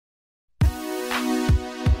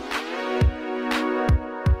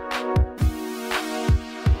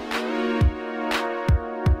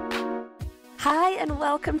and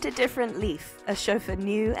welcome to Different Leaf, a show for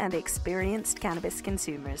new and experienced cannabis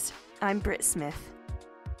consumers. I'm Britt Smith.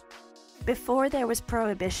 Before there was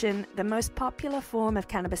prohibition, the most popular form of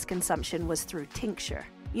cannabis consumption was through tincture.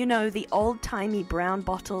 You know, the old-timey brown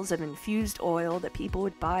bottles of infused oil that people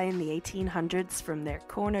would buy in the 1800s from their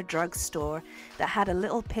corner drugstore that had a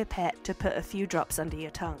little pipette to put a few drops under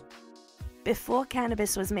your tongue. Before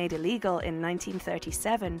cannabis was made illegal in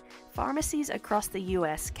 1937, pharmacies across the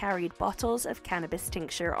US carried bottles of cannabis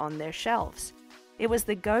tincture on their shelves. It was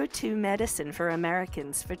the go-to medicine for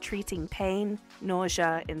Americans for treating pain,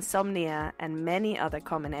 nausea, insomnia, and many other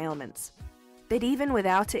common ailments. But even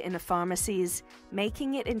without it in the pharmacies,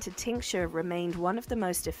 making it into tincture remained one of the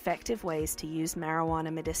most effective ways to use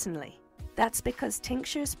marijuana medicinally. That's because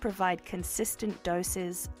tinctures provide consistent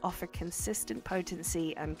doses, offer consistent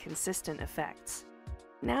potency, and consistent effects.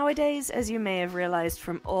 Nowadays, as you may have realized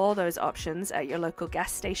from all those options at your local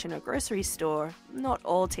gas station or grocery store, not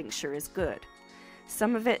all tincture is good.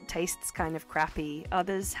 Some of it tastes kind of crappy,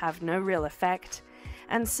 others have no real effect,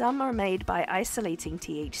 and some are made by isolating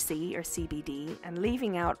THC or CBD and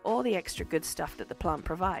leaving out all the extra good stuff that the plant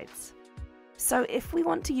provides. So if we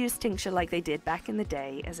want to use tincture like they did back in the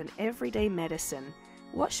day as an everyday medicine,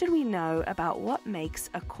 what should we know about what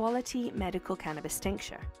makes a quality medical cannabis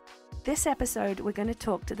tincture? This episode, we're going to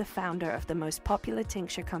talk to the founder of the most popular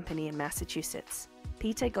tincture company in Massachusetts,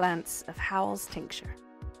 Peter Glantz of Howl's Tincture.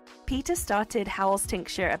 Peter started Howl's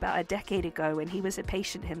Tincture about a decade ago when he was a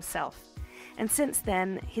patient himself. And since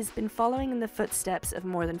then, he's been following in the footsteps of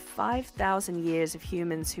more than 5,000 years of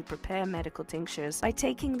humans who prepare medical tinctures by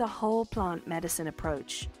taking the whole plant medicine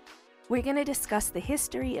approach. We're going to discuss the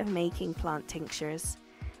history of making plant tinctures,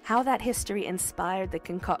 how that history inspired the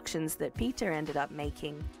concoctions that Peter ended up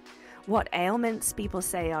making, what ailments people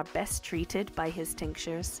say are best treated by his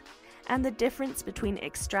tinctures, and the difference between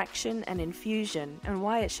extraction and infusion and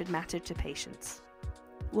why it should matter to patients.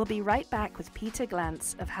 We'll be right back with Peter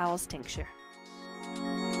Glantz of Howl's Tincture.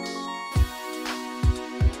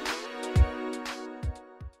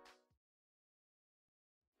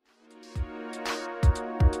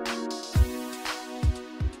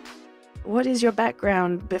 What is your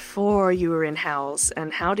background before you were in Howl's,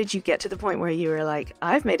 and how did you get to the point where you were like,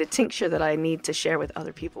 I've made a tincture that I need to share with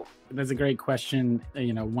other people? That's a great question.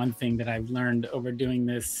 One thing that I've learned over doing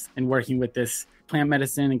this and working with this plant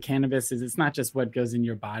medicine and cannabis is it's not just what goes in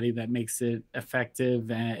your body that makes it effective.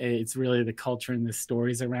 It's really the culture and the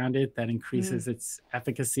stories around it that increases its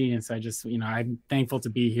efficacy. And so I'm thankful to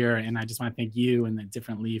be here. And I just want to thank you and the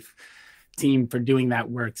Different Leaf team for doing that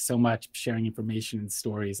work so much, sharing information and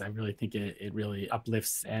stories. I really think it really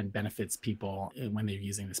uplifts and benefits people when they're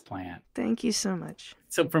using this plant. Thank you so much.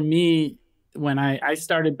 So for me, when I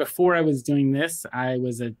started, before I was doing this, I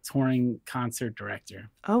was a touring concert director.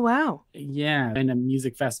 Oh, wow. Yeah, and a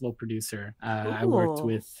music festival producer. I worked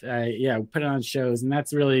with, put on shows. And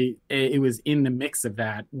that's really, it was in the mix of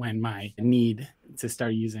that when my need to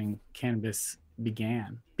start using cannabis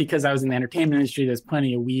began. Because I was in the entertainment industry, there's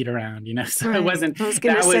plenty of weed around, so right. It wasn't,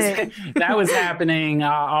 that was happening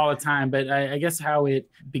all the time. But I guess how it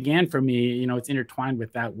began for me, it's intertwined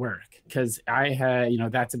with that work, because I had,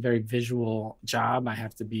 that's a very visual job. I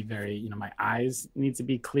have to be very, my eyes need to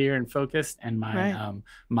be clear and focused, and my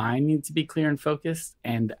mind needs to be clear and focused.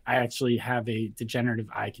 And I actually have a degenerative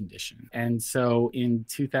eye condition. And so in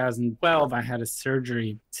 2012, I had a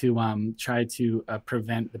surgery to try to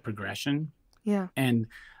prevent the progression. Yeah. And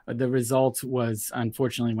the result was,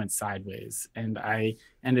 unfortunately, went sideways. And I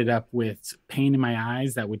ended up with pain in my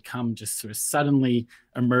eyes that would come just sort of suddenly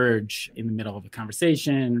emerge in the middle of a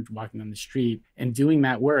conversation, walking down the street. And doing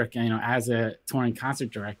that work, as a touring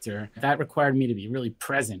concert director, that required me to be really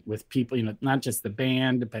present with people, not just the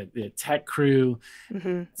band, but the tech crew,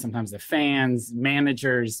 sometimes the fans,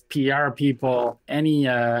 managers, PR people, any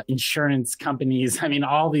insurance companies.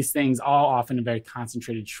 All these things, all often in a very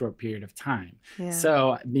concentrated, short period of time. Yeah.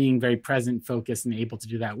 So being very present, focused, and able to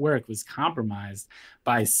do that work was compromised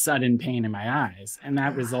by sudden pain in my eyes. And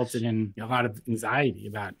that resulted in a lot of anxiety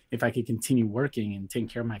about if I could continue working and taking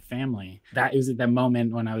care of my family. That was at that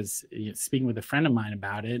moment when I was speaking with a friend of mine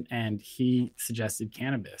about it, and he suggested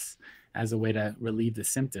cannabis as a way to relieve the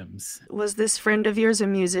symptoms. Was this friend of yours a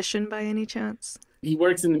musician by any chance? He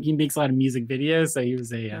makes a lot of music videos. So he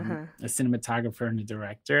was a cinematographer and a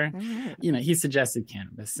director. He suggested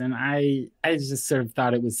cannabis, and I just sort of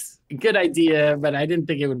thought it was a good idea, but I didn't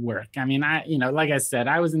think it would work. I mean, like I said,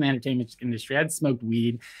 I was in the entertainment industry. I'd smoked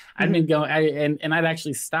weed. I'd been going, and I'd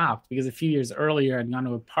actually stopped because a few years earlier I'd gone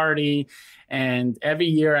to a party, and every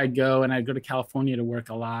year I'd go to California to work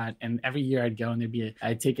a lot. And every year I'd go and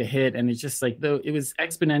I'd take a hit, and it's just like, it was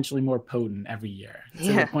exponentially more potent every year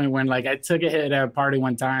to the point where like I took a hit at a party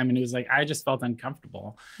one time and it was like, I just felt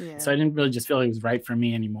uncomfortable. So I didn't really just feel like it was right for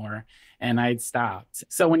me anymore. And I'd stopped.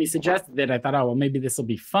 So when he suggested it, I thought, oh, well, maybe this will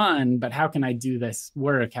be fun, but how can I do this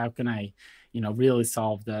work? How can I, really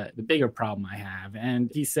solve the bigger problem I have?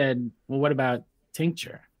 And he said, well, what about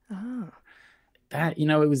tincture? That,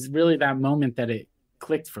 it was really that moment that it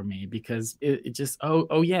clicked for me, because it just,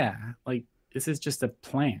 oh yeah, like this is just a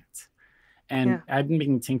plant. And I've been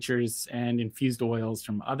making tinctures and infused oils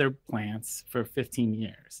from other plants for 15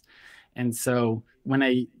 years. And so when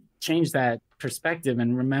I changed that perspective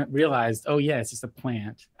and realized, oh yeah, it's just a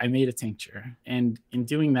plant, I made a tincture. And in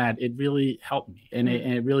doing that, it really helped me, and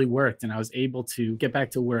it really worked. And I was able to get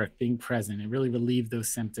back to work, being present. It really relieved those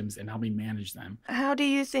symptoms and helped me manage them. How do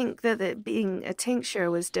you think that it being a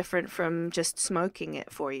tincture was different from just smoking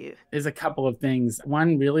it for you? There's a couple of things.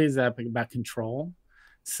 One really is about control.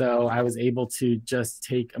 So I was able to just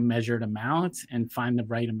take a measured amount and find the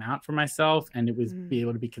right amount for myself. And it was be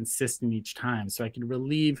able to be consistent each time. So I could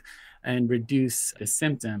relieve and reduce the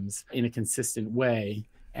symptoms in a consistent way,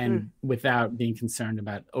 and without being concerned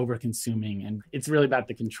about over consuming. And it's really about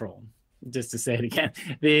the control. Just to say it again,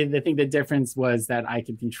 I think the difference was that I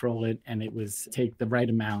could control it, and it was take the right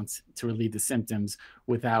amount to relieve the symptoms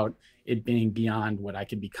without it being beyond what I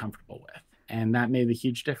could be comfortable with. And that made a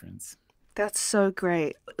huge difference. That's so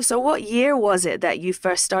great. So what year was it that you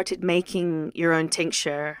first started making your own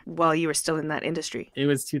tincture while you were still in that industry? It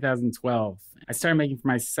was 2012. I started making for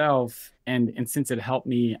myself, and since it helped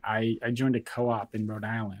me, I joined a co-op in Rhode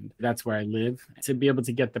Island. That's where I live, to be able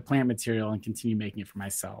to get the plant material and continue making it for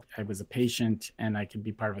myself. I was a patient and I could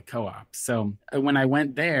be part of a co-op. So when I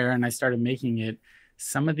went there and I started making it,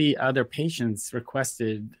 some of the other patients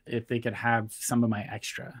requested if they could have some of my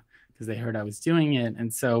extra because they heard I was doing it.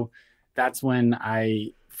 And so that's when I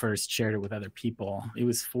first shared it with other people. It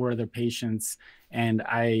was 4 other patients, and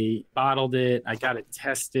I bottled it. I got it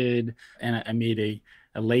tested, and I made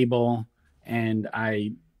a label, and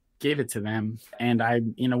I gave it to them, and I,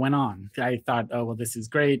 went on. I thought, oh, well, this is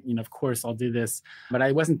great. Of course I'll do this. But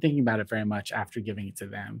I wasn't thinking about it very much after giving it to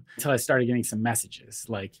them until I started getting some messages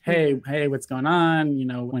like, hey, what's going on?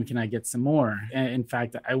 When can I get some more? And in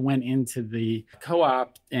fact, I went into the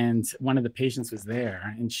co-op, and one of the patients was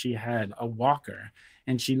there, and she had a walker.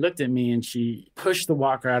 And she looked at me and she pushed the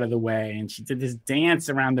walker out of the way, and she did this dance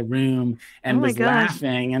around the room and was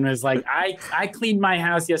laughing and was like, I cleaned my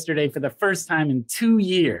house yesterday for the first time in 2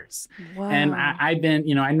 years. Wow. And I've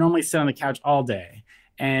been, I normally sit on the couch all day.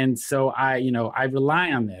 And so I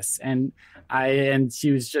rely on this. And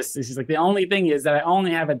she's like, the only thing is that I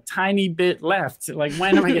only have a tiny bit left. Like,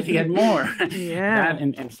 when am I going to get more? Yeah.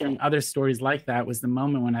 And hearing other stories like that was the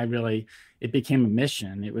moment when it became a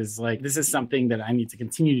mission. It was like, this is something that I need to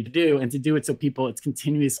continue to do, and to do it so it's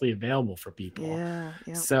continuously available for people. Yeah.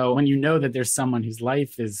 So when you know that there's someone whose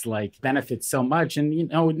life is like benefits so much,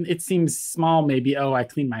 and it seems small, maybe, oh, I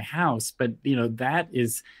clean my house, but that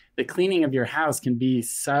is, the cleaning of your house can be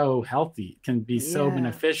so healthy, can be so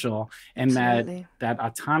beneficial. And that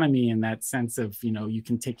autonomy and that sense of, you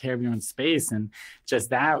can take care of your own space, and just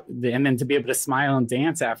that, and then to be able to smile and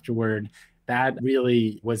dance afterward, that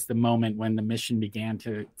really was the moment when the mission began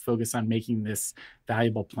to focus on making this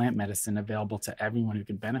valuable plant medicine available to everyone who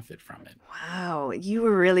could benefit from it. Wow, you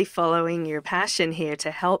were really following your passion here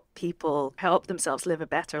to help people help themselves live a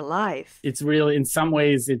better life. It's really, in some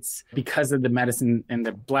ways, it's because of the medicine and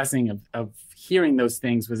the blessing of hearing those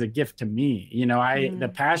things was a gift to me.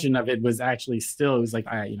 The passion of it was actually still, it was like,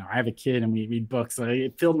 I have a kid and we read books. So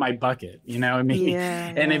it filled my bucket, and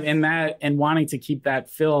wanting to keep that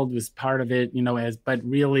filled was part of it, but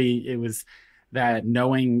really it was that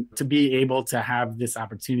knowing to be able to have this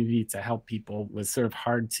opportunity to help people was sort of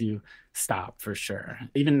hard to stop, for sure.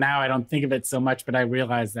 Even now, I don't think of it so much, but I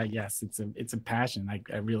realize that, yes, it's a passion.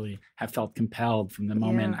 I really have felt compelled from the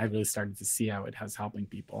moment I really started to see how it has helping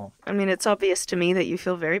people. I mean, it's obvious to me that you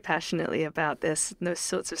feel very passionately about this. Those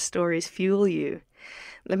sorts of stories fuel you.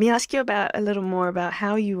 Let me ask you a little more about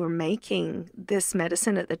how you were making this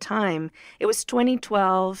medicine at the time. It was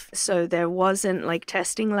 2012, so there wasn't like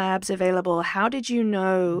testing labs available. How did you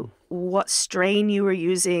know what strain you were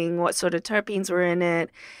using, what sort of terpenes were in it,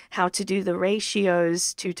 how to do the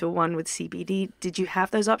ratios 2-to-1 with CBD? Did you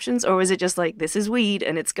have those options, or was it just like, this is weed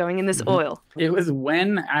and it's going in this oil? It was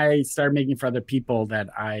when I started making for other people that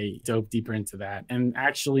I dove deeper into that. And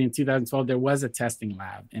actually in 2012, there was a testing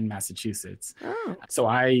lab in Massachusetts. Oh. So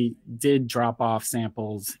I did drop off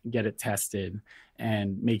samples, get it tested,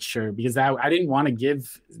 and make sure, because I didn't want to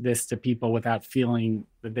give this to people without feeling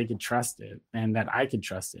that they could trust it and that I could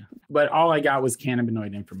trust it. But all I got was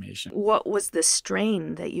cannabinoid information. What was the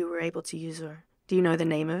strain that you were able to use, or do you know the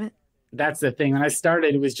name of it? That's the thing. When I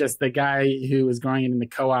started, it was just the guy who was growing it in the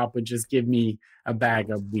co-op would just give me a bag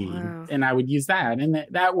of weed. Wow. And I would use that. And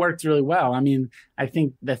that worked really well. I mean, I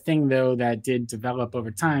think the thing, though, that did develop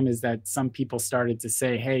over time is that some people started to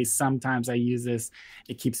say, hey, sometimes I use this,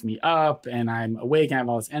 it keeps me up and I'm awake and I have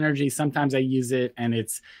all this energy. Sometimes I use it and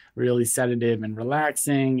it's really sedative and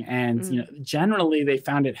relaxing. And, generally they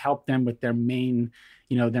found it helped them with their main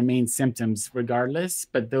symptoms regardless,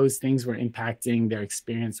 but those things were impacting their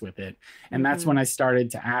experience with it. And that's when I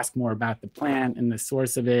started to ask more about the plant and the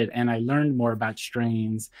source of it. And I learned more about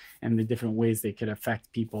strains and the different ways they could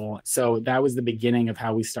affect people. So that was the beginning of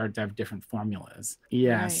how we started to have different formulas.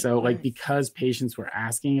 Yeah. Right, So right. because patients were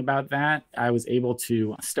asking about that, I was able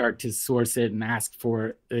to start to source it and ask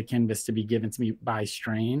for the cannabis to be given to me by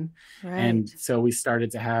strain. Right. And so we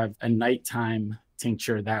started to have a nighttime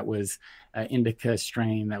tincture that was indica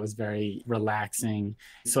strain that was very relaxing.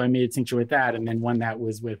 So I made a tincture with that. And then one that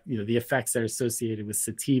was with, the effects that are associated with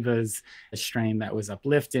sativas, a strain that was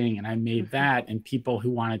uplifting. And I made that, and people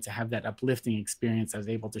who wanted to have that uplifting experience, I was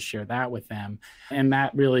able to share that with them. And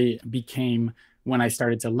that really became when I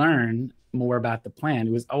started to learn more about the plant.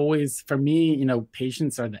 It was always, for me,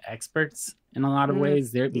 patients are the experts in a lot of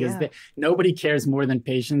ways there, because nobody cares more than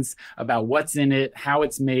patients about what's in it, how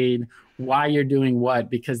it's made, why you're doing what,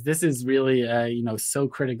 because this is really, so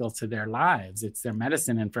critical to their lives. It's their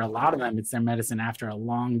medicine. And for a lot of them, it's their medicine after a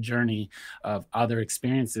long journey of other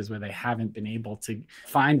experiences where they haven't been able to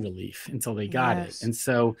find relief until they got it. And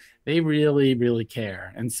so they really, really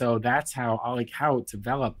care. And so that's how it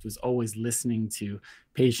developed, was always listening to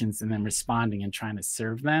patients and then responding and trying to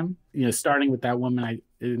serve them. Starting with that woman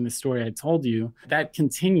in the story I told you, that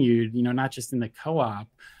continued, not just in the co-op,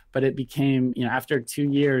 but it became, after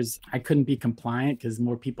 2 years, I couldn't be compliant because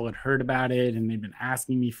more people had heard about it and they'd been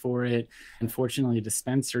asking me for it. Unfortunately, a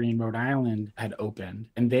dispensary in Rhode Island had opened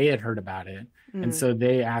and they had heard about it. And so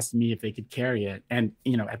they asked me if they could carry it. And,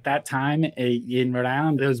 at that time in Rhode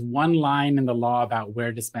Island, there was one line in the law about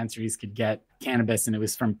where dispensaries could get cannabis, and it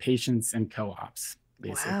was from patients and co-ops.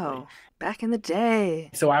 Basically. Wow, back in the day.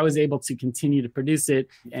 So I was able to continue to produce it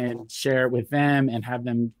and share it with them and have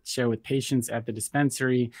them share with patients at the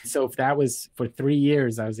dispensary. So if that was for 3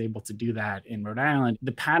 years, I was able to do that in Rhode Island.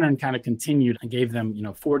 The pattern kind of continued. I gave them,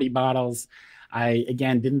 40 bottles. I,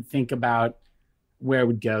 again, didn't think about where it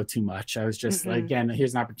would go too much. I was just like, again,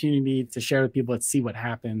 here's an opportunity to share with people. Let's see what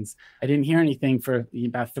happens. I didn't hear anything for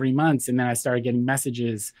about 3 months. And then I started getting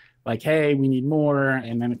messages like, hey, we need more.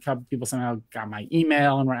 And then a couple people somehow got my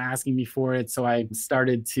email and were asking me for it. So I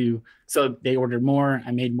started so they ordered more.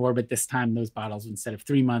 I made more, but this time those bottles, instead of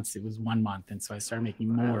 3 months, it was 1 month. And so I started making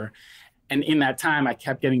more. And in that time, I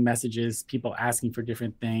kept getting messages, people asking for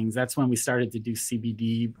different things. That's when we started to do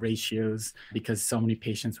CBD ratios, because so many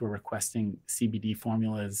patients were requesting CBD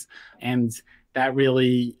formulas. And that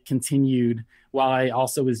really continued while I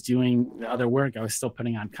also was doing the other work. I was still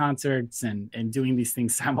putting on concerts and doing these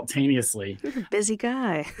things simultaneously. You're a busy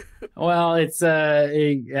guy. Well, it's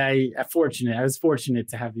I was fortunate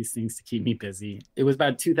to have these things to keep me busy. It was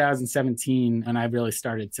about 2017 and I really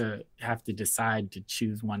started to have to decide to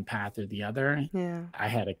choose one path or the other. Yeah. I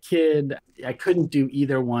had a kid. I couldn't do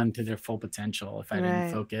either one to their full potential if I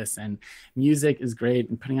didn't focus. And music is great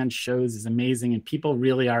and putting on shows is amazing. And people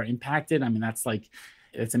really are impacted. I mean,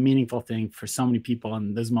 it's a meaningful thing for so many people,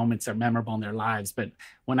 and those moments are memorable in their lives. But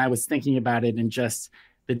when I was thinking about it, and just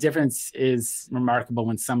the difference is remarkable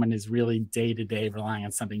when someone is really day to day relying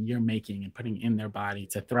on something you're making and putting in their body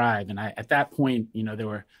to thrive. And at that point, there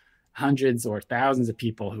were hundreds or thousands of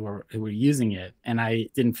people who were using it, and I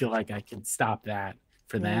didn't feel like I could stop that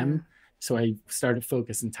for them. So I started to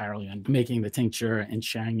focus entirely on making the tincture and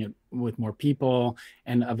sharing it with more people.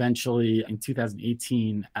 And eventually in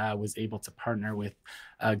 2018, was able to partner with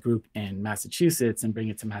a group in Massachusetts and bring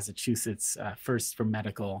it to Massachusetts first for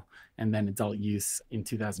medical and then adult use in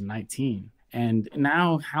 2019. And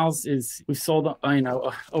now Howl's we've sold,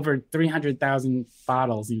 over 300,000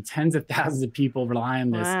 bottles, and tens of thousands of people rely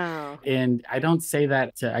on this. Wow. And I don't say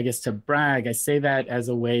that to brag. I say that as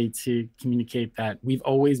a way to communicate that we've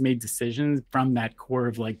always made decisions from that core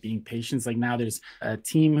of like being patients. Like now there's a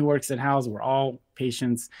team who works at Howl's. We're all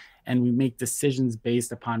patients, and we make decisions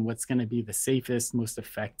based upon what's going to be the safest, most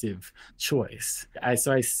effective choice.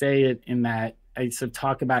 So I say it in that I sort of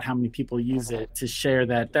talk about how many people use it to share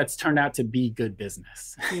that that's turned out to be good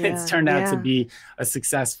business. Yeah, it's turned out to be a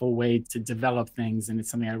successful way to develop things. And it's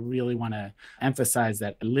something I really want to emphasize,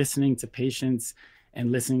 that listening to patients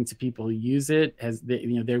and listening to people who use it, as they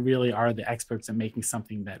really are the experts at making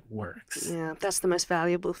something that works. Yeah, that's the most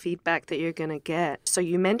valuable feedback that you're going to get. So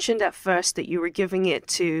you mentioned at first that you were giving it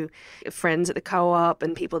to friends at the co-op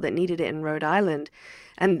and people that needed it in Rhode Island.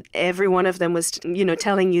 And every one of them was,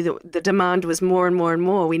 telling you that the demand was more and more and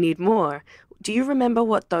more. We need more. Do you remember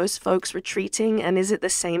what those folks were treating? And is it the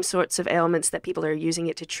same sorts of ailments that people are using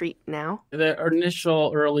it to treat now? The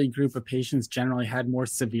initial early group of patients generally had more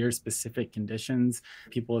severe specific conditions,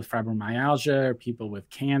 people with fibromyalgia, or people with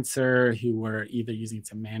cancer, who were either using it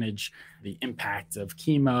to manage the impact of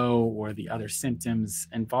chemo or the other symptoms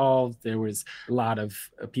involved. There was a lot of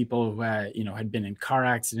people who had been in car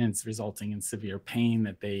accidents resulting in severe pain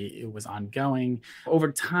it was ongoing.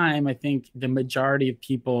 Over time, I think the majority of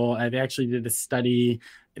people, they actually did a study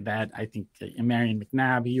that I think Marion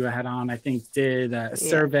McNabb, who you had on, I think did a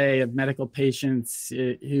survey of medical patients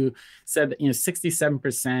who said that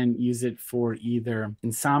 67% use it for either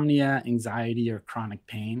insomnia, anxiety, or chronic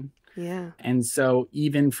pain. Yeah. And so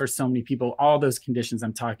even for so many people, all those conditions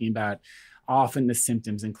I'm talking about, often the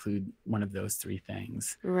symptoms include one of those three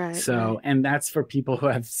things. Right. So, and that's for people who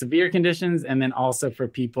have severe conditions, and then also for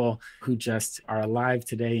people who just are alive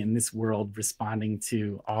today in this world, responding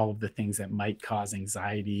to all of the things that might cause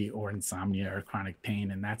anxiety or insomnia or chronic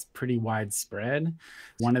pain. And that's pretty widespread.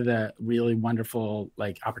 One of the really wonderful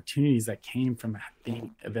opportunities that came from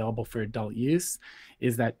being available for adult use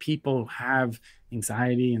is that people who have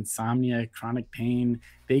anxiety, insomnia, chronic pain,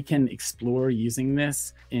 they can explore using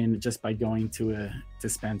this just by going to a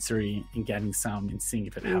dispensary and getting some and seeing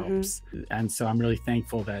if it helps. And so I'm really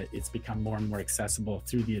thankful that it's become more and more accessible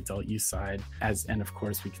through the adult use side, and of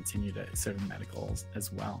course we continue to serve medical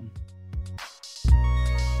as well.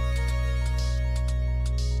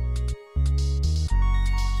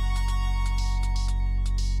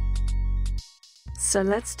 So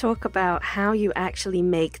let's talk about how you actually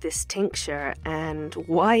make this tincture and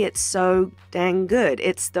why it's so dang good.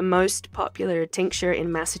 It's the most popular tincture in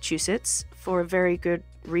Massachusetts for a very good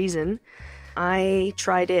reason. I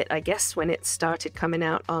tried it, I guess, when it started coming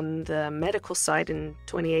out on the medical side in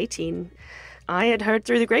 2018. I had heard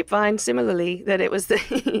through the grapevine similarly that it was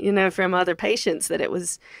from other patients that it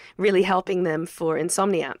was really helping them for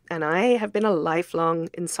insomnia. And I have been a lifelong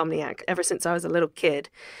insomniac ever since I was a little kid.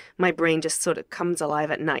 My brain just sort of comes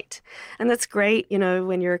alive at night. And that's great,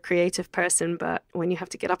 when you're a creative person, but when you have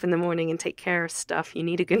to get up in the morning and take care of stuff, you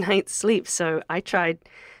need a good night's sleep. So I tried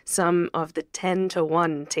some of the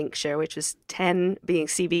 10-to-1 tincture, which was 10 being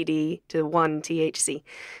CBD to 1 THC.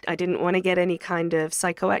 I didn't want to get any kind of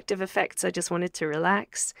psychoactive effects. I just wanted to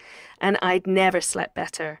relax. And I'd never slept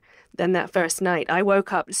better than that first night. I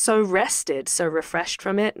woke up so rested, so refreshed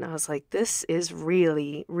from it. And I was like, this is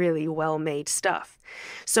really, really well-made stuff.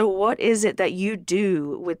 So what is it that you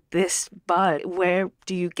do with this bud? Where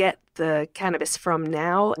do you get the cannabis from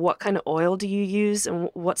now? What kind of oil do you use? And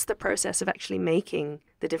what's the process of actually making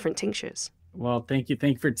the different tinctures? Well, thank you.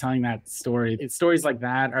 Thank you for telling that story. Stories like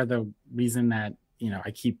that are the reason that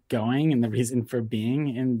I keep going, and the reason for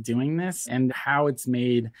being and doing this, and how it's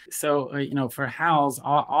made. So, for Howl's,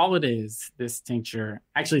 all it is, this tincture,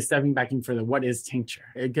 actually stepping back in further, what is tincture?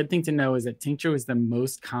 A good thing to know is that tincture was the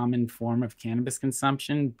most common form of cannabis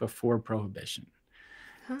consumption before prohibition.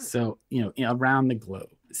 Huh. So, around the globe.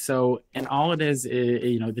 So, and all it is,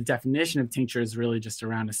 the definition of tincture is really just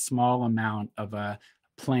around a small amount of a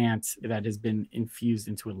plant that has been infused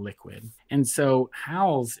into a liquid. And so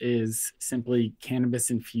Howl's is simply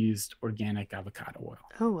cannabis-infused organic avocado oil.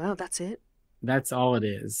 Oh, wow, that's it? That's all it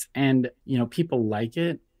is. And, people like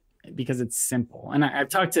it because it's simple. And I've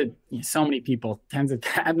talked to so many people,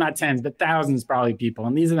 not tens, but thousands probably people.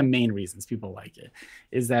 And these are the main reasons people like it,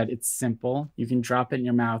 is that it's simple. You can drop it in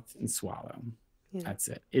your mouth and swallow. Yeah. That's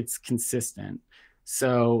it. It's consistent.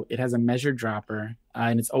 So it has a measured dropper,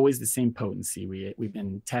 and it's always the same potency. We've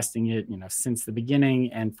been testing it, since the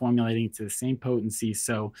beginning and formulating it to the same potency.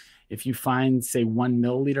 So if you find, say, 1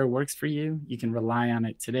 milliliter works for you, you can rely on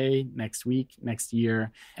it today, next week, next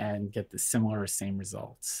year, and get the similar or same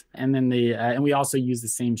results. And then and we also use the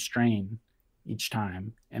same strain each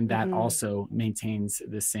time. And that also maintains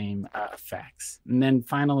the same effects. And then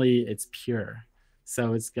finally, it's pure.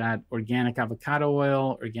 So it's got organic avocado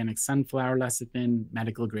oil, organic sunflower lecithin,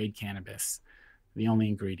 medical grade cannabis, the only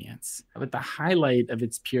ingredients. But the highlight of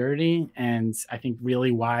its purity, and I think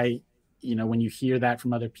really why, when you hear that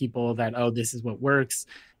from other people that, oh, this is what works,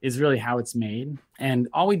 is really how it's made. And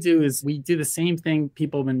all we do is we do the same thing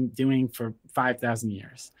people have been doing for 5,000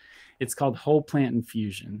 years. It's called whole plant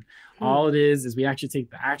infusion. All it is we actually take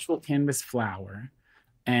the actual cannabis flower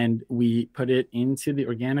and we put it into the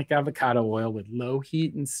organic avocado oil with low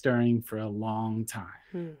heat and stirring for a long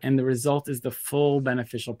time. And the result is the full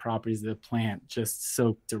beneficial properties of the plant just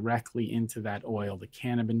soak directly into that oil, the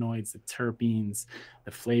cannabinoids, the terpenes,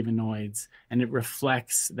 the flavonoids, and it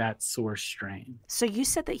reflects that source strain. So you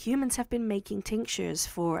said that humans have been making tinctures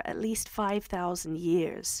for at least 5,000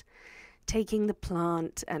 years, taking the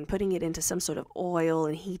plant and putting it into some sort of oil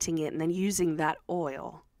and heating it and then using that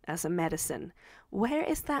oil as a medicine. Where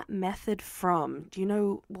is that method from? Do you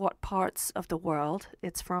know what parts of the world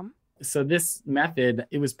it's from? So this method,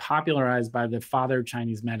 it was popularized by the father of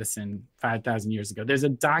Chinese medicine 5,000 years ago. There's a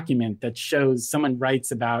document that shows someone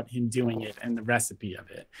writes about him doing it and the recipe of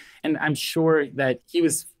it. And I'm sure that he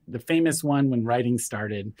was the famous one when writing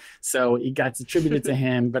started. So it got attributed to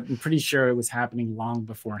him, but I'm pretty sure it was happening long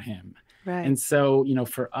before him. Right. And so,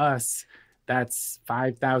 for us, that's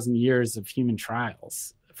 5,000 years of human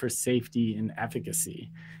trials for safety and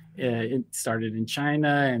efficacy. It started in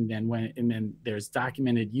China, and then there's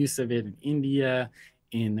documented use of it in India,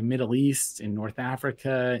 in the Middle East, in North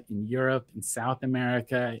Africa, in Europe, in South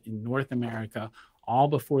America, in North America, all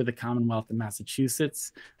before the Commonwealth of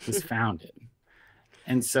Massachusetts was founded.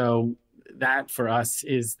 And so that for us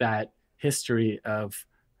is that history of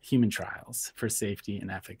human trials for safety and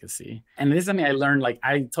efficacy. And this is something I learned, like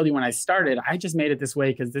I told you when I started, I just made it this way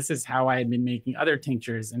because this is how I had been making other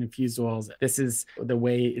tinctures and infused oils. This is the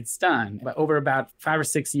way it's done. But over about 5 or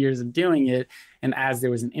 6 years of doing it, and as there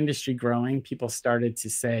was an industry growing, people started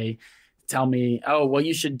to tell me, oh, well,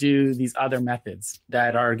 you should do these other methods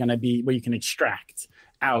that are going to be where you can extract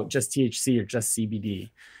out just THC or just CBD.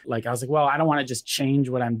 Like I was like, well, I don't want to just change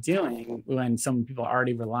what I'm doing when some people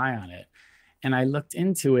already rely on it. And I looked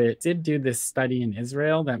into it, did do this study in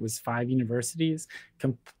Israel that was 5 universities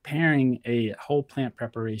comparing a whole plant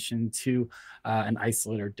preparation to an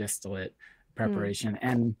isolate or distillate preparation.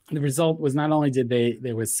 And the result was not only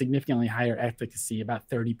there was significantly higher efficacy, about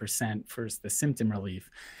 30% for the symptom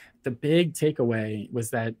relief. The big takeaway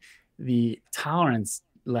was that the tolerance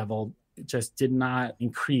level just did not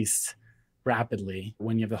increase rapidly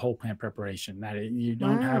when you have the whole plant preparation, that you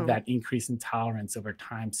don't have that increase in tolerance over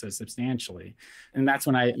time so substantially. And that's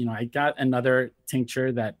when I got another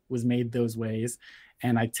tincture that was made those ways,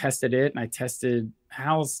 and I tested it, and I tested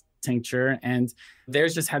Howl's tincture, and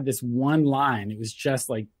theirs just had this one line. It was just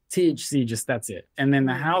like THC, just that's it. And then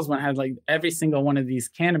the Howl's one had like every single one of these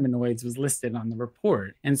cannabinoids was listed on the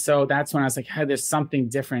report. And so that's when I was like, hey, there's something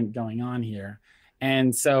different going on here.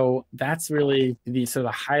 And so that's really the sort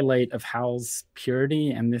of highlight of Howl's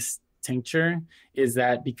purity and this tincture, is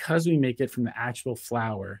that because we make it from the actual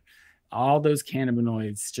flower, all those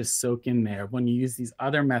cannabinoids just soak in there. When you use these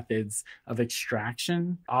other methods of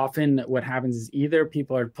extraction, often what happens is either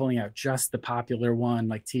people are pulling out just the popular one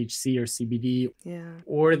like THC or CBD,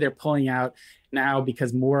 or they're pulling out now,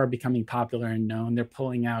 because more are becoming popular and known, they're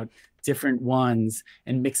pulling out different ones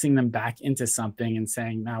and mixing them back into something and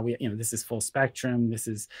saying, now this is full spectrum, this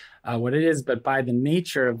is what it is. But by the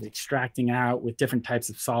nature of extracting out with different types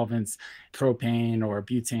of solvents, propane or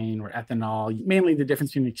butane or ethanol, mainly the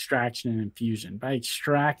difference between extraction and infusion. By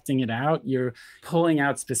extracting it out, you're pulling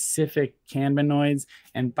out specific cannabinoids,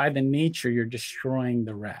 and by the nature, you're destroying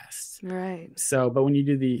the rest. Right. So, but when you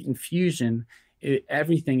do the infusion,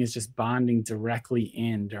 everything is just bonding directly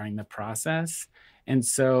in during the process. And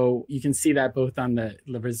so you can see that both on the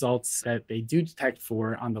results that they do detect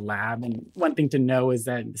for on the lab. And one thing to know is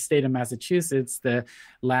that in the state of Massachusetts, the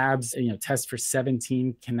labs test for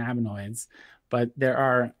 17 cannabinoids, but there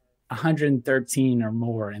are 113 or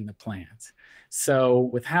more in the plant. So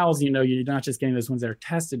with Howl's, you're not just getting those ones that are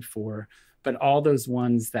tested for, but all those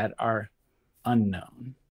ones that are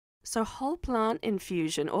unknown. So whole plant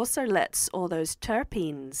infusion also lets all those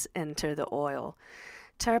terpenes enter the oil.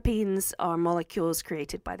 Terpenes are molecules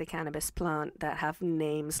created by the cannabis plant that have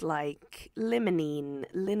names like limonene,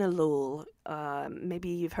 linalool, maybe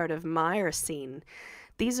you've heard of myrcene.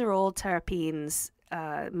 These are all terpenes,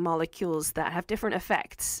 molecules that have different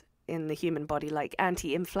effects in the human body, like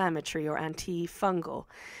anti-inflammatory or antifungal.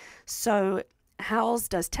 So Howl's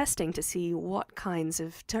does testing to see what kinds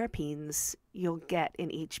of terpenes you'll get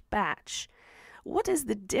in each batch. What is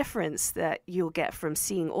the difference that you'll get from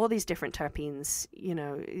seeing all these different terpenes, you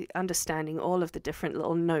know, understanding all of the different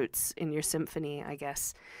little notes in your symphony, I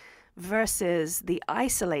guess, versus the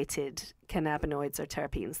isolated cannabinoids or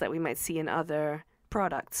terpenes that we might see in other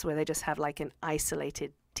products where they just have like an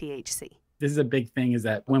isolated THC? This is a big thing, is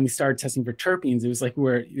that when we started testing for terpenes,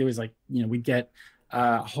 we'd get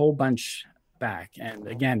a whole bunch back. And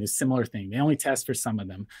again, it's a similar thing. They only test for some of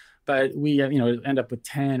them, but we end up with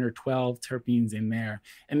 10 or 12 terpenes in there.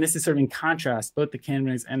 And this is sort of in contrast, both the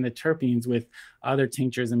cannabinoids and the terpenes, with other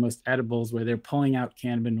tinctures and most edibles, where they're pulling out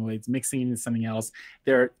cannabinoids, mixing it into something else.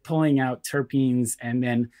 They're pulling out terpenes and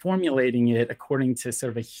then formulating it according to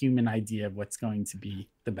sort of a human idea of what's going to be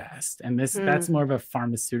the best. And that's more of a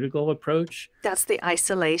pharmaceutical approach. That's the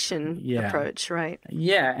isolation approach, right?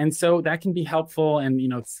 Yeah. And so that can be helpful. And,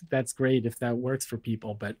 that's great if that works for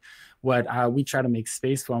people. But what we try to make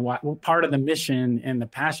space for, and part of the mission and the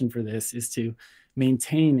passion for this, is to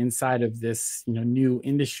maintain inside of this new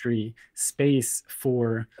industry space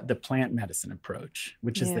for the plant medicine approach,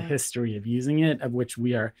 which is the history of using it, of which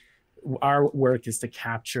our work is to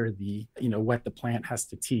capture the what the plant has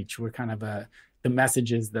to teach. We're kind of the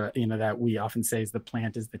message is that we often say is the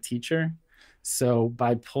plant is the teacher. So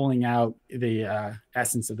by pulling out the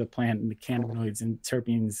essence of the plant and the cannabinoids and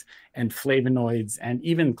terpenes and flavonoids, and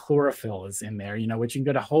even chlorophyll is in there, which you can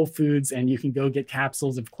go to Whole Foods and you can go get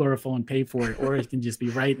capsules of chlorophyll and pay for it, or it can just be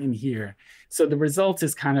right in here. So the result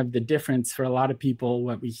is kind of the difference for a lot of people.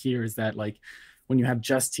 What we hear is that, like, when you have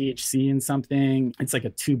just THC in something, it's like a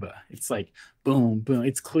tuba. It's like boom, boom.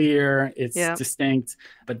 It's clear, it's distinct.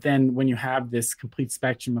 But then when you have this complete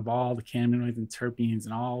spectrum of all the cannabinoids and terpenes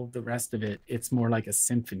and all the rest of it, it's more like a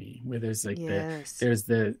symphony, where there's like there's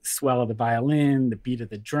the swell of the violin, the beat of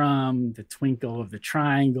the drum, the twinkle of the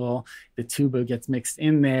triangle, the tuba gets mixed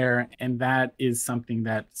in there. And that is something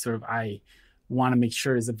that sort of I want to make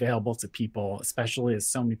sure is available to people, especially as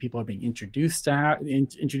so many people are being introduced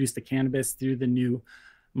to cannabis through the new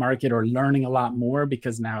market, or learning a lot more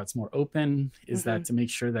because now it's more open, is that to make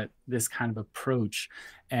sure that this kind of approach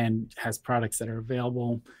and has products that are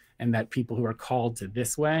available, and that people who are called to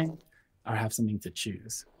this way have something to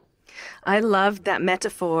choose. I love that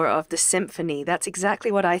metaphor of the symphony. That's exactly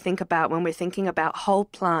what I think about when we're thinking about whole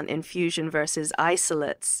plant infusion versus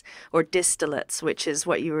isolates or distillates, which is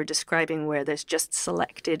what you were describing, where there's just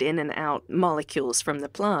selected in and out molecules from the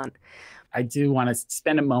plant. I do want to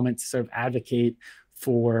spend a moment to sort of advocate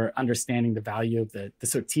for understanding the value of the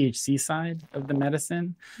sort of THC side of the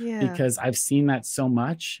medicine, because I've seen that so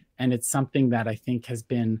much. And it's something that I think has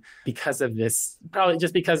been, because of this, probably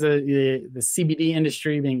just because of the CBD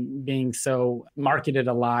industry being so marketed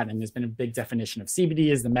a lot. And there's been a big definition of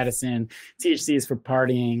CBD as the medicine, THC is for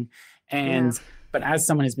partying. And but as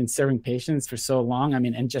someone who's been serving patients for so long, I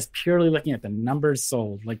mean, and just purely looking at the numbers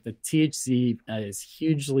sold, like the THC is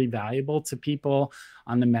hugely valuable to people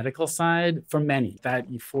on the medical side for many.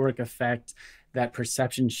 That euphoric effect, that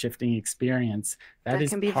perception shifting experience, that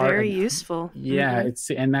can be very useful. Yeah,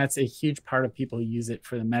 and that's a huge part of people who use it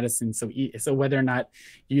for the medicine. So whether or not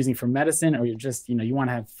you're using it for medicine, or you're just you want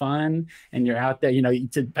to have fun and you're out there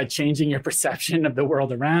by changing your perception of the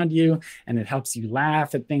world around you, and it helps you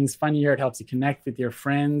laugh at things funnier, it helps you connect with your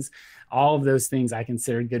friends, all of those things I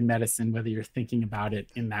consider good medicine, whether you're thinking about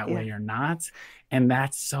it in that way or not. And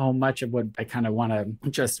that's so much of what I kind of want to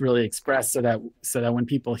just really express, so that when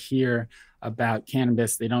people hear about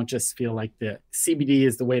cannabis, they don't just feel like the CBD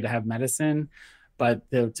is the way to have medicine, but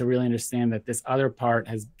to really understand that this other part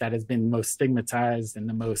that has been most stigmatized and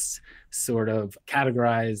the most sort of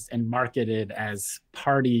categorized and marketed as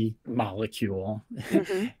party molecule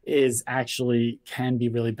is actually can be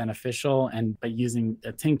really beneficial. And by using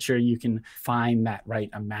a tincture, you can find that right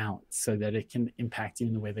amount so that it can impact you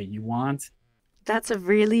in the way that you want. That's a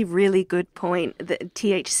really, really good point. The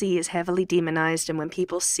THC is heavily demonized, and when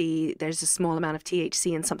people see there's a small amount of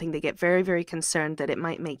THC in something, they get very, very concerned that it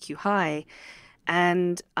might make you high.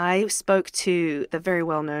 And I spoke to the very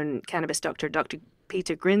well-known cannabis doctor, Dr.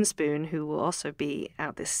 Peter Grinspoon, who will also be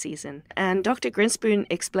out this season. And Dr. Grinspoon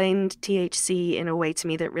explained THC in a way to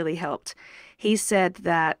me that really helped. He said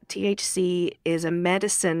that THC is a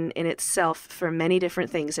medicine in itself for many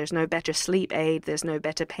different things. There's no better sleep aid, there's no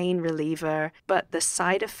better pain reliever, but the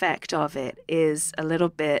side effect of it is a little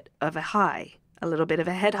bit of a high, a little bit of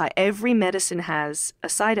a head high. Every medicine has a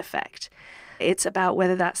side effect. It's about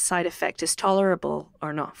whether that side effect is tolerable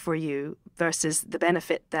or not for you versus the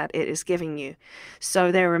benefit that it is giving you.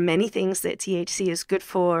 So there are many things that THC is good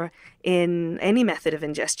for in any method of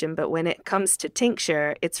ingestion, but when it comes to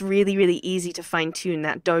tincture, it's really, really easy to fine-tune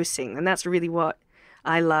that dosing. And that's really what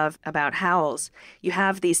I love about Howls. You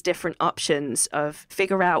have these different options of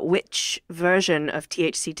figure out which version of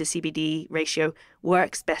THC to CBD ratio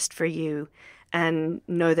works best for you and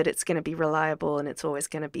know that it's going to be reliable and it's always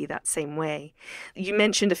going to be that same way. You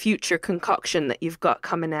mentioned a future concoction that you've got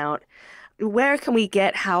coming out. Where can we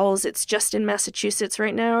get Howls? It's just in Massachusetts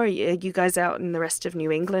right now. Or are you guys out in the rest of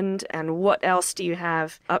New England? And what else do you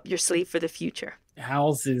have up your sleeve for the future?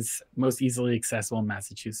 Howls is most easily accessible in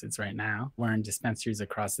Massachusetts right now. We're in dispensaries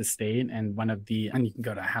across the state, and you can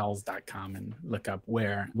go to howls.com and look up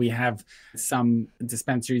where. We have some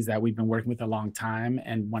dispensaries that we've been working with a long time,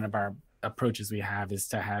 and one of our approaches we have is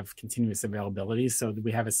to have continuous availability. So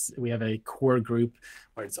we have a core group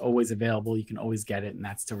where it's always available. You can always get it, and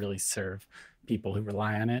that's to really serve people who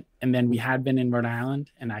rely on it. And then we had been in Rhode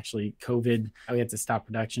Island, and actually we had to stop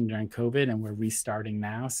production during COVID, and we're restarting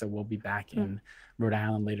now. So we'll be back in Rhode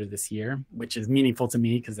Island later this year, which is meaningful to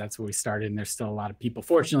me because that's where we started. And there's still a lot of people.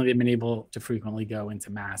 Fortunately, they've been able to frequently go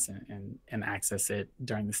into Mass and access it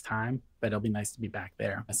during this time, but it'll be nice to be back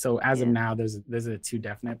there. So as of now, those are the two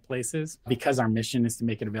definite places. Because our mission is to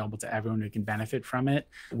make it available to everyone who can benefit from it,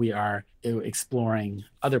 we are exploring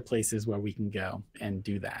other places where we can go and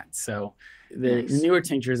do that. So the newer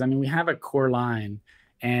tinctures, we have a core line,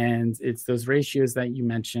 and it's those ratios that you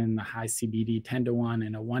mentioned, the high CBD 10-to-1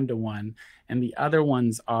 and a 1-to-1. And the other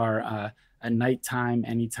ones are a nighttime,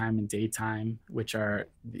 anytime, and daytime, which are,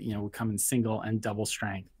 will come in single and double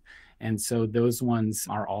strength. And so those ones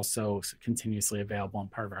are also continuously available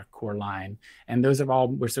and part of our core line. And those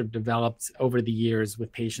were sort of developed over the years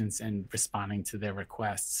with patients and responding to their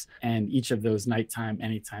requests. And each of those nighttime,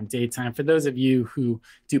 anytime, daytime, for those of you who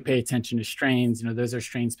do pay attention to strains, those are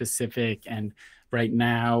strain specific. And right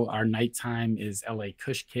now, our nighttime is LA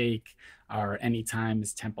Kush Cake. Our anytime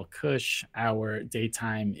is Temple Kush. Our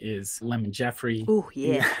daytime is Lemon Jeffrey. Oh,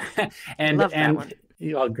 yeah. Love that one.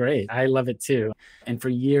 Oh, great. I love it too. And for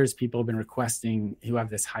years, people have been requesting, who have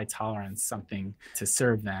this high tolerance, something to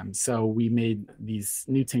serve them. So we made these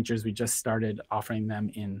new tinctures. We just started offering them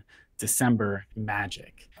in December,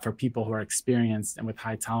 Magic, for people who are experienced and with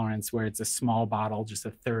high tolerance, where it's a small bottle, just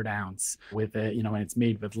a 1/3 ounce with and it's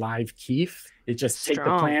made with live keef. It just take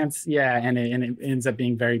the plants, and it ends up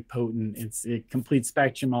being very potent. It's a complete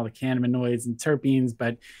spectrum, all the cannabinoids and terpenes,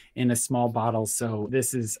 but in a small bottle. So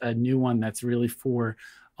this is a new one that's really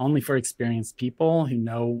only for experienced people who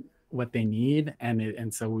know what they need.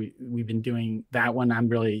 And so we've been doing that one.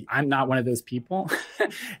 I'm not one of those people.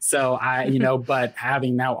 So but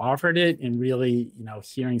having now offered it and really,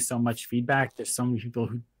 hearing so much feedback, there's so many people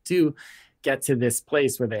who do get to this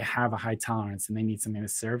place where they have a high tolerance and they need something to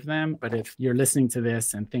serve them. But if you're listening to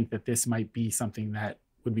this and think that this might be something that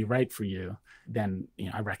would be right for you, then,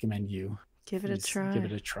 I recommend you give it a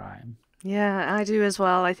try. Yeah, I do as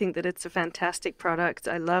well. I think that it's a fantastic product.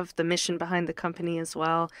 I love the mission behind the company as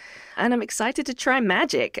well. And I'm excited to try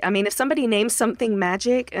Magic. If somebody names something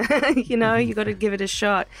Magic, you got to give it a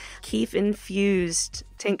shot. Keef infused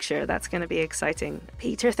tincture. That's going to be exciting.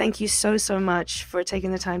 Peter, thank you so much for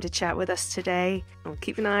taking the time to chat with us today. I'll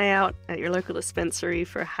keep an eye out at your local dispensary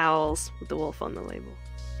for Howls with the wolf on the label.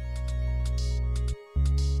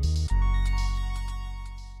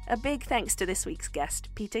 A big thanks to this week's guest,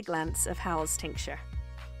 Peter Glantz of Howl's Tincture.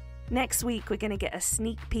 Next week, we're going to get a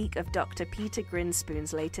sneak peek of Dr. Peter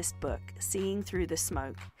Grinspoon's latest book, Seeing Through the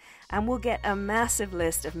Smoke, and we'll get a massive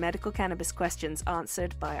list of medical cannabis questions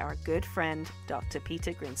answered by our good friend, Dr.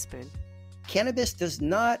 Peter Grinspoon. Cannabis does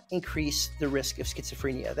not increase the risk of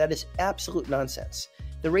schizophrenia. That is absolute nonsense.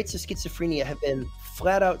 The rates of schizophrenia have been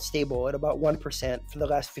flat out stable at about 1% for the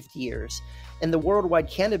last 50 years. And the worldwide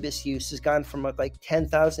cannabis use has gone from like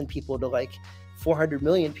 10,000 people to like 400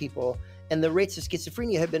 million people. And the rates of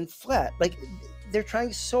schizophrenia have been flat. Like, they're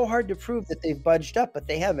trying so hard to prove that they've budged up, but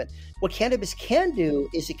they haven't. What cannabis can do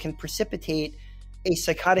is it can precipitate a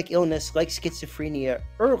psychotic illness like schizophrenia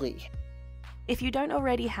early. If you don't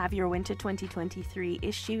already have your Winter 2023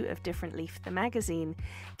 issue of Different Leaf, the magazine,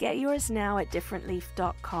 get yours now at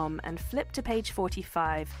differentleaf.com and flip to page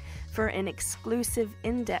 45 for an exclusive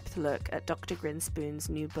in-depth look at Dr. Grinspoon's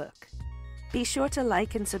new book. Be sure to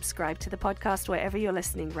like and subscribe to the podcast wherever you're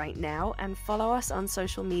listening right now, and follow us on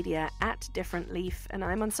social media at Different Leaf, and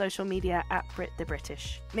I'm on social media at Brit the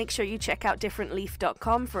British. Make sure you check out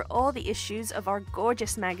differentleaf.com for all the issues of our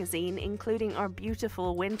gorgeous magazine, including our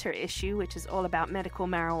beautiful winter issue, which is all about medical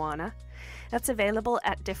marijuana. That's available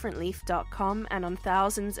at differentleaf.com and on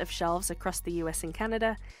thousands of shelves across the US and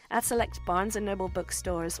Canada, at select Barnes & Noble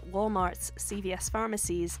bookstores, Walmarts, CVS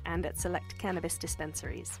pharmacies, and at select cannabis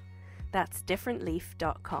dispensaries. That's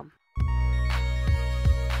differentleaf.com.